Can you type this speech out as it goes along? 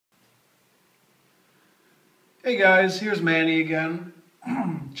Hey guys, here's Manny again.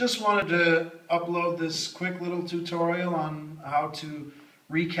 Just wanted to upload this quick little tutorial on how to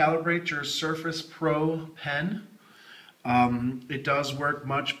recalibrate your Surface Pro pen. It does work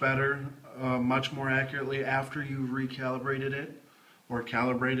much better, much more accurately after you've recalibrated it or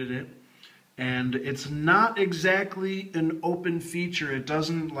calibrated it. And it's not exactly an open feature. It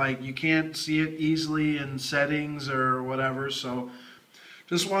doesn't, you can't see it easily in settings or whatever. So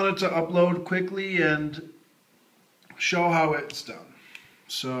just wanted to upload quickly and show how it's done.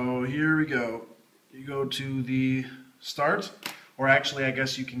 So here we go. You go to the start, or actually I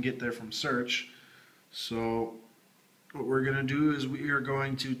guess you can get there from search. So what we're going to do is we are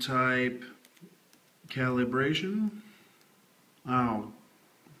going to type calibration.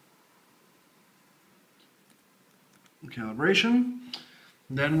 Calibration.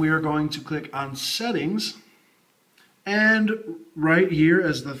 Then we are going to click on settings. And right here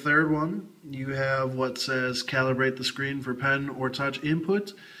as the third one, you have what says calibrate the screen for pen or touch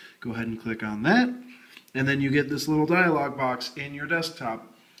input. Go ahead and click on that. And then you get this little dialog box in your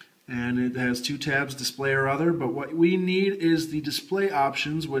desktop. And it has two tabs, display or other, but what we need is the display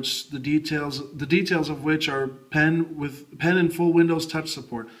options, which the details of which are pen and full Windows touch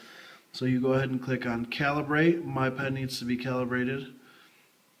support. So you go ahead and click on calibrate. My pen needs to be calibrated.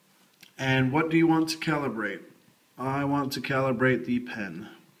 And what do you want to calibrate? I want to calibrate the pen.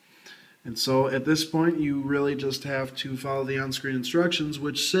 And so at this point you really just have to follow the on-screen instructions,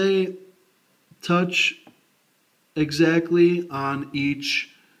 which say touch exactly on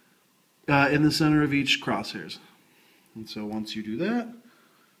each in the center of each crosshairs. And so once you do that,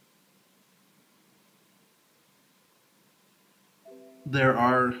 there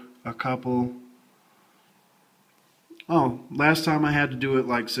are a couple. Last time I had to do it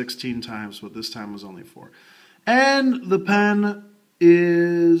like 16 times, but this time was only 4. And the pen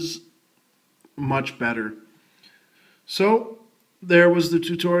is much better. So there was the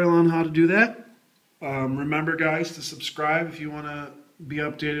tutorial on how to do that. Remember guys to subscribe if you want to be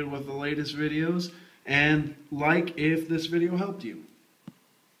updated with the latest videos, and like if this video helped you.